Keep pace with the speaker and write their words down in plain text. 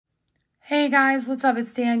Hey guys, what's up?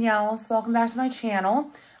 It's Danielle. So welcome back to my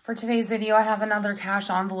channel. For today's video, I have another cash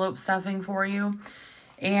envelope stuffing for you.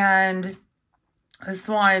 And this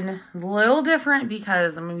one is a little different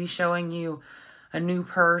because I'm going to be showing you a new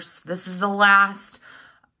purse. This is the last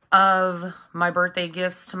of my birthday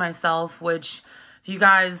gifts to myself, which if you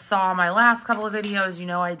guys saw my last couple of videos, you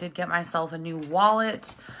know I did get myself a new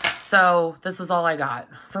wallet. So this was all I got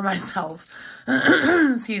for myself.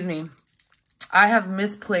 Excuse me. I have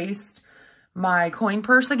misplaced my coin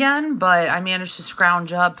purse again, but I managed to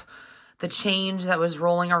scrounge up the change that was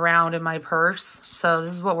rolling around in my purse. So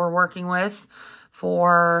this is what we're working with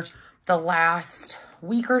for the last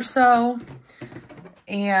week or so.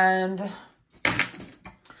 And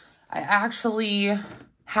I actually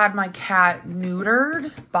had my cat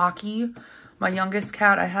neutered. Baki, my youngest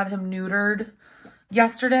cat, I had him neutered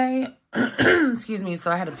yesterday. Excuse me,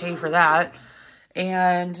 so I had to pay for that.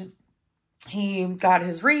 And he got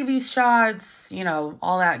his rabies shots, you know,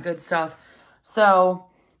 all that good stuff. So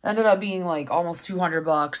ended up being like almost 200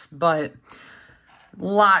 bucks, but a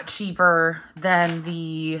lot cheaper than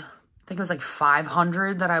the, I think it was like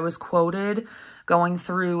 500 that I was quoted going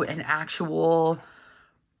through an actual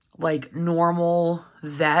like normal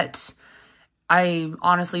vet. I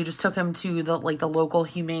honestly just took him to the local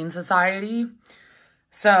humane society.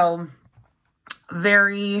 So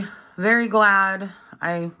very, very glad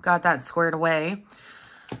I got that squared away,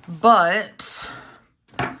 but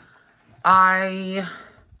I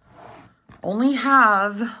only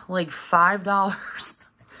have like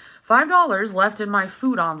 $5 left in my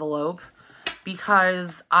food envelope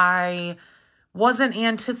because I wasn't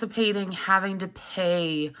anticipating having to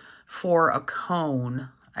pay for a cone.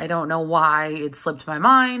 I don't know why it slipped my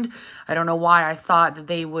mind. I don't know why I thought that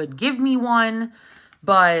they would give me one,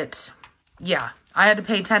 but yeah, I had to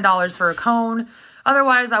pay $10 for a cone.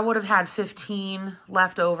 Otherwise, I would have had 15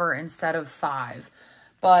 left over instead of 5.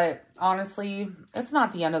 But honestly, it's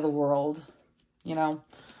not the end of the world. You know,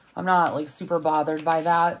 I'm not like super bothered by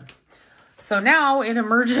that. So now in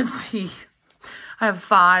emergency, I have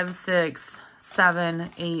 $5, $6,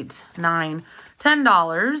 $7, $8, $9,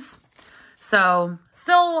 $10. So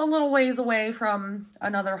still a little ways away from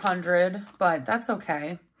another 100, but that's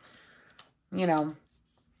okay. You know,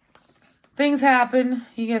 things happen.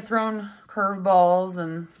 You get thrown curveballs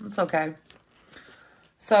and it's okay.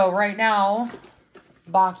 So right now,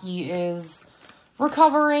 Baki is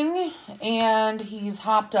recovering and he's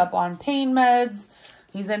hopped up on pain meds.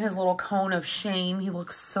 He's in his little cone of shame. He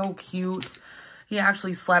looks so cute. He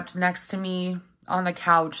actually slept next to me on the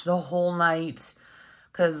couch the whole night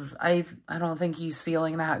because I don't think he's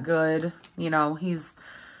feeling that good. You know, he's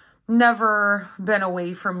never been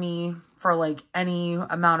away from me for like any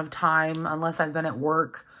amount of time unless I've been at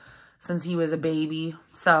work since he was a baby.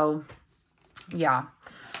 So yeah,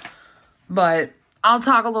 but I'll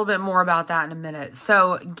talk a little bit more about that in a minute.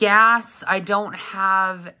 So gas, I don't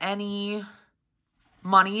have any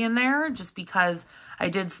money in there just because I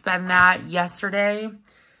did spend that yesterday. I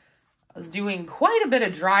was doing quite a bit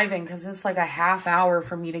of driving because it's like a half hour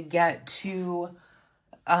for me to get to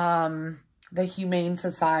the Humane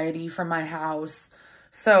Society from my house.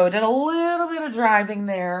 So I did a little bit of driving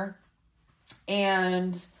there.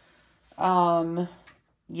 And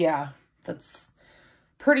yeah, that's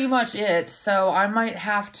pretty much it. So I might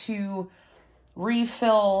have to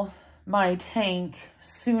refill my tank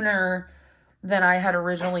sooner than I had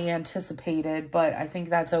originally anticipated, but I think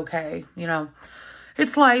that's okay. You know,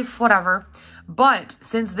 it's life, whatever. But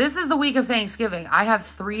since this is the week of Thanksgiving, I have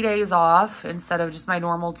 3 days off instead of just my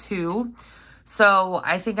normal 2. So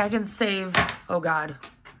I think I can save, oh God.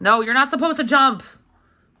 No, you're not supposed to jump.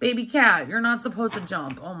 Baby cat, you're not supposed to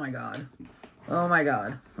jump. Oh my God. Oh my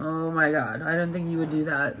God. Oh my God. I didn't think you would do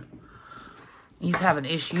that. He's having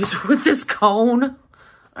issues with this cone.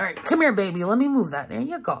 All right, come here, baby. Let me move that. There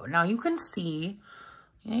you go. Now you can see.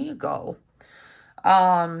 There you go.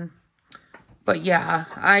 But yeah,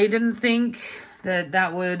 I didn't think that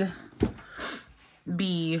that would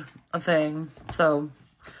be a thing. So,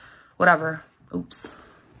 whatever. Oops.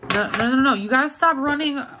 No. You gotta stop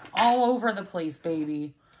running all over the place,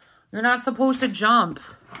 baby. You're not supposed to jump.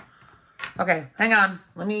 Okay, hang on.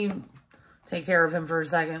 Let me take care of him for a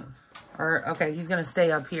second. Or, okay, he's gonna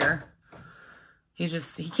stay up here. He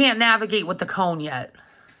can't navigate with the cone yet.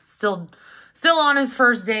 Still on his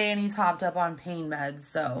first day and he's hopped up on pain meds,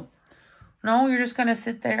 so. No, you're just gonna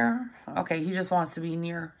sit there? Okay, he just wants to be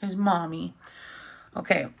near his mommy.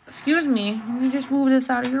 Okay, excuse me. Let me just move this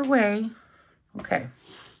out of your way. Okay.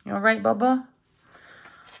 You all right, Bubba?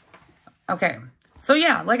 Okay. So,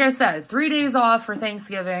 yeah, like I said, 3 days off for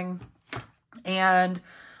Thanksgiving. And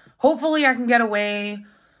hopefully I can get away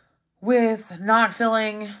with not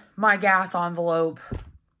filling my gas envelope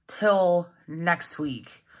till next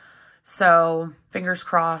week. So fingers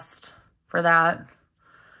crossed for that.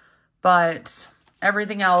 But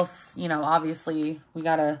everything else, you know, obviously we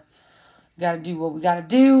gotta do what we gotta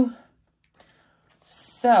do.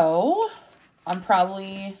 So I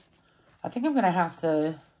think I'm gonna have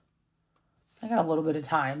to, I got a little bit of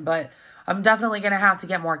time, but I'm definitely gonna have to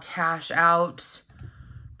get more cash out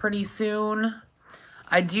pretty soon.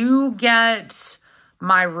 I do get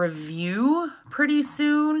my review pretty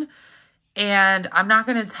soon, and I'm not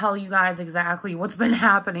going to tell you guys exactly what's been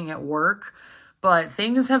happening at work, but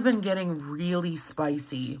things have been getting really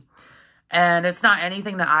spicy. And it's not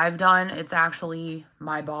anything that I've done. It's actually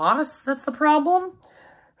my boss that's the problem.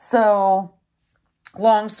 So,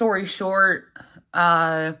 long story short,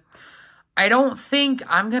 I don't think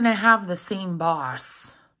I'm going to have the same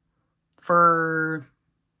boss for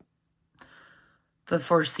the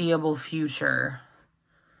foreseeable future.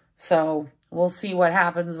 So we'll see what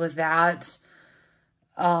happens with that.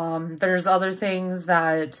 There's other things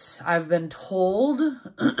that I've been told,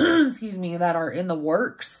 excuse me, that are in the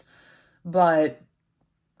works, but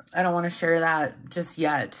I don't want to share that just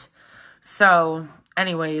yet. So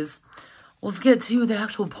anyways, let's get to the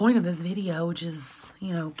actual point of this video, which is,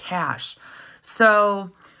 you know, cash.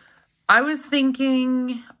 So I was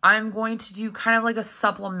thinking I'm going to do kind of like a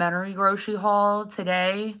supplementary grocery haul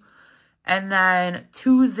today. And then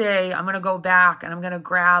Tuesday, I'm going to go back and I'm going to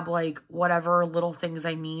grab like whatever little things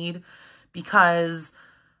I need, because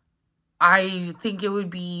I think it would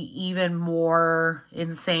be even more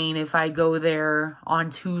insane if I go there on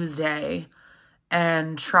Tuesday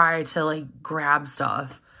and try to like grab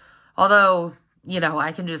stuff. Although, you know,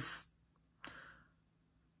 I can just,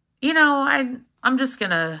 you know, I'm just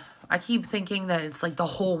going to, I keep thinking that it's like the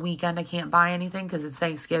whole weekend I can't buy anything because it's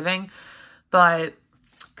Thanksgiving, but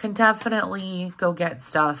can definitely go get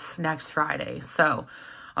stuff next Friday. So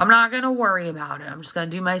I'm not going to worry about it. I'm just going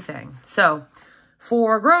to do my thing. So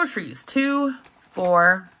for groceries, 2,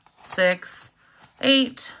 4, 6,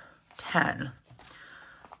 8, 10.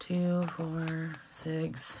 2, 4,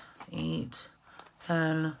 6, 8,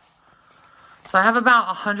 10. So I have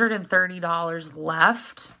about $130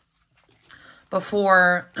 left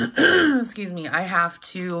before, excuse me, I have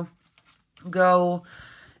to go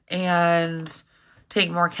and take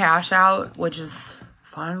more cash out, which is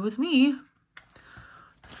fine with me.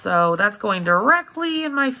 So that's going directly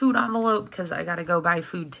in my food envelope because I got to go buy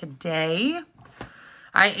food today.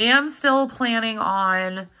 I am still planning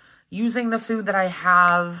on using the food that I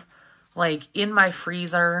have like in my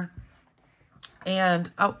freezer. And,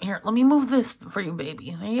 oh, here, let me move this for you,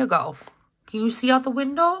 baby. There you go. Can you see out the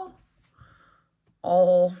window?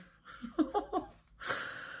 Oh,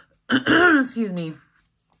 excuse me.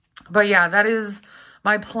 But yeah, that is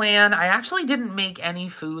my plan. I actually didn't make any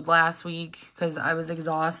food last week because I was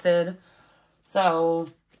exhausted. So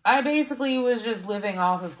I basically was just living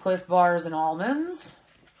off of Cliff Bars and almonds.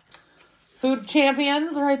 Food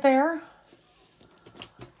champions right there.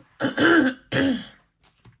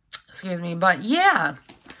 Excuse me. But yeah.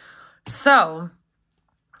 So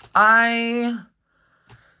I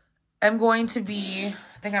am going to be,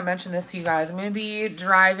 I think I mentioned this to you guys, I'm going to be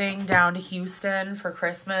driving down to Houston for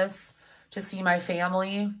Christmas to see my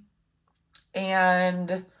family.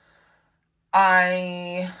 And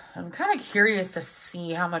I'm kind of curious to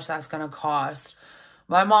see how much that's going to cost.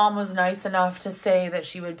 My mom was nice enough to say that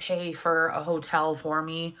she would pay for a hotel for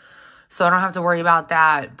me, so I don't have to worry about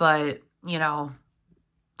that. But, you know,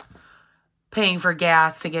 paying for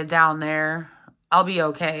gas to get down there, I'll be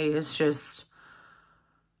okay. It's just,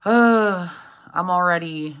 I'm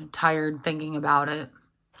already tired thinking about it.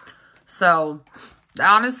 So,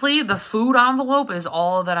 honestly, the food envelope is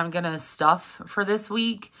all that I'm going to stuff for this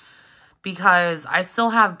week, because I still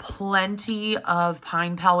have plenty of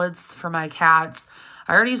pine pellets for my cats.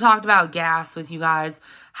 I already talked about gas with you guys.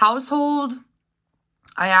 Household,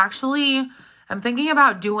 I actually am thinking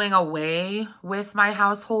about doing away with my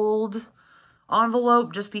household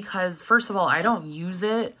envelope just because, first of all, I don't use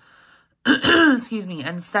it. Excuse me.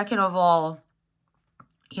 And second of all,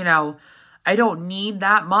 you know, I don't need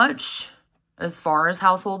that much as far as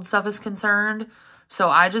household stuff is concerned. So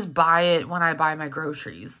I just buy it when I buy my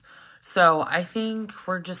groceries. So I think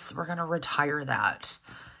we're going to retire that.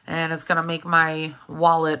 And it's going to make my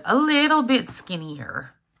wallet a little bit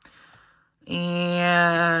skinnier.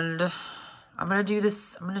 And I'm going to do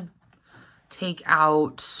this. I'm going to take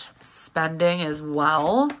out spending as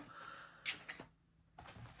well.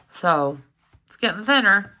 So it's getting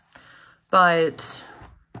thinner. But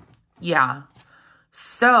yeah.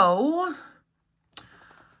 So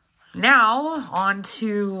Now, on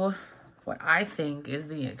to what I think is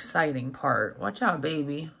the exciting part. Watch out,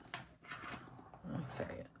 baby.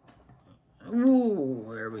 Okay.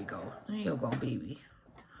 Ooh, there we go. There you go, baby.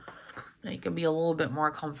 You can be a little bit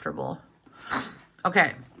more comfortable.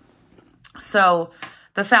 Okay. So,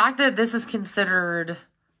 the fact that this is considered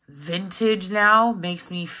vintage now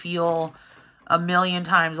makes me feel a million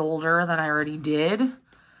times older than I already did.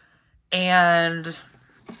 And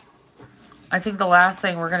I think the last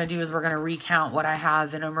thing we're going to do is we're going to recount what I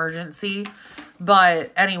have in emergency.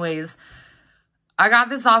 But anyways, I got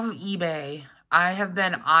this off of eBay. I have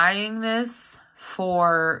been eyeing this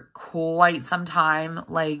for quite some time,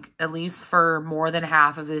 like at least for more than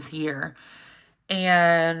half of this year.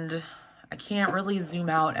 And I can't really zoom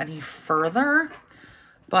out any further,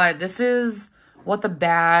 but this is what the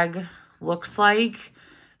bag looks like.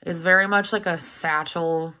 It's very much like a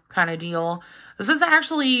satchel kind of deal. This is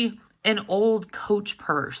actually an old Coach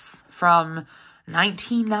purse from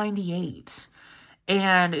 1998,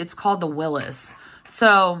 and it's called the Willis.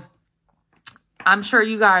 So I'm sure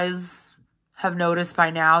you guys have noticed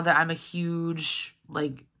by now that I'm a huge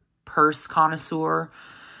like purse connoisseur,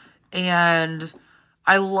 and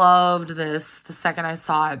I loved this the second I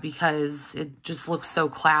saw it because it just looks so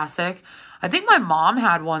classic. I think my mom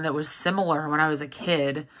had one that was similar when I was a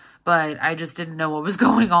kid, but I just didn't know what was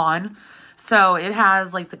going on. So it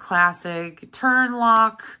has like the classic turn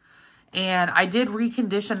lock, and I did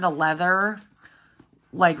recondition the leather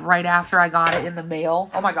like right after I got it in the mail.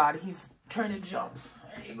 Oh my God, he's trying to jump.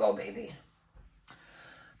 There you go, baby.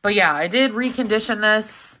 But yeah, I did recondition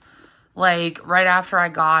this like right after I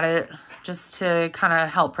got it just to kind of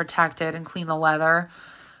help protect it and clean the leather.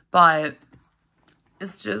 But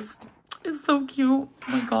it's so cute. Oh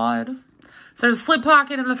my God. So there's a slip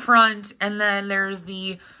pocket in the front, and then there's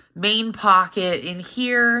the main pocket in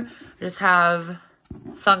here. I just have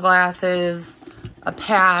sunglasses, a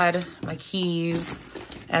pad, my keys,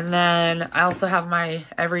 and then I also have my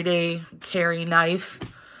everyday carry knife,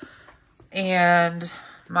 and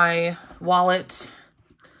my wallet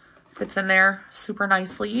fits in there super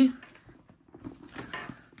nicely.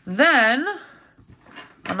 Then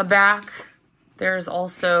on the back, there's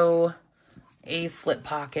also a slip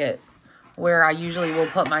pocket where I usually will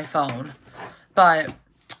put my phone. But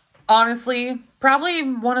honestly, probably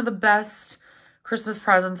one of the best Christmas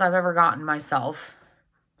presents I've ever gotten myself.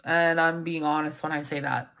 And I'm being honest when I say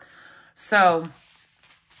that. So,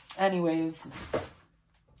 anyways.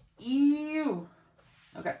 Ew.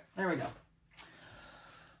 Okay, there we go.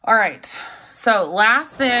 All right. So,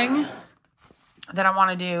 last thing that I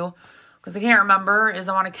want to do, because I can't remember, is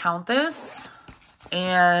I want to count this.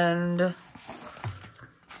 And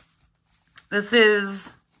this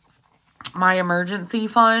is my emergency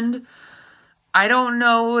fund. I don't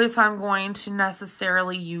know if I'm going to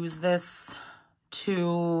necessarily use this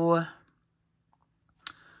to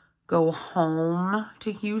go home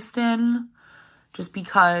to Houston, just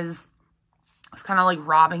because it's kind of like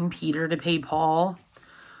robbing Peter to pay Paul.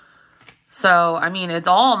 So, I mean, it's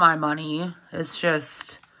all my money. It's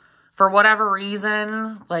just, for whatever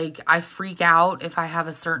reason, like, I freak out if I have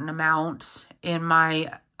a certain amount in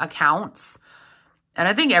my accounts. And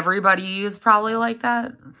I think everybody is probably like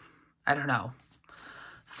that. I don't know.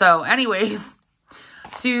 So, anyways,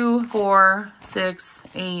 2, 4, 6,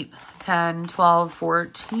 8, 10, 12,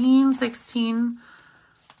 14, 16,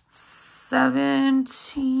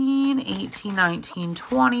 17, 18, 19,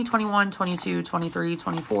 20, 21, 22, 23,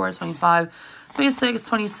 24, 25, 26,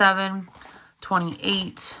 27,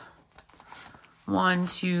 28, 1,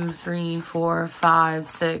 2, 3, 4, 5,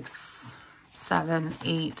 6, 7,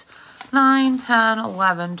 8, 9, 10,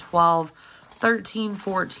 11, 12, 13,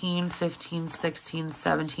 14, 15, 16,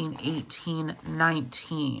 17, 18,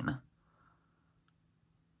 19.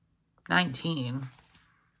 19.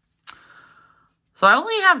 So I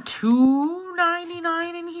only have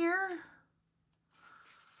 $2.99 in here.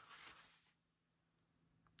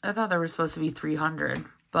 I thought there was supposed to be 300,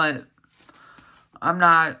 but I'm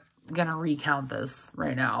not gonna recount this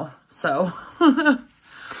right now. So,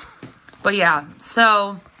 but yeah,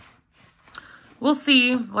 so we'll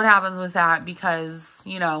see what happens with that, because,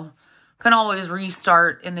 you know, can always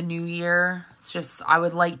restart in the new year. It's just, I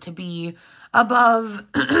would like to be above,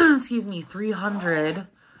 excuse me, 300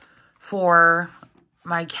 for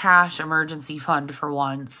my cash emergency fund for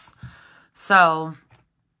once. So,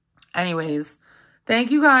 anyways, thank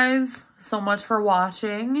you guys so much for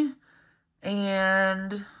watching.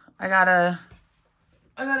 And I gotta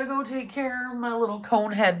go take care of my little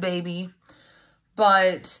cone head baby.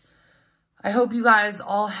 But I hope you guys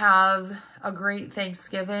all have a great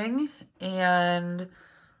Thanksgiving, and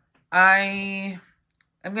I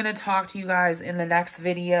I'm going to talk to you guys in the next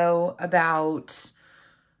video about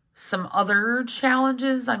some other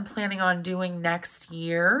challenges I'm planning on doing next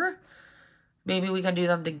year. Maybe we can do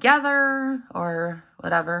them together or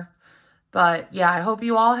whatever. But yeah, I hope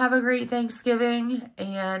you all have a great Thanksgiving,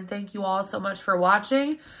 and thank you all so much for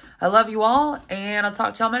watching. I love you all, and I'll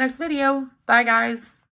talk to you all in my next video. Bye, guys.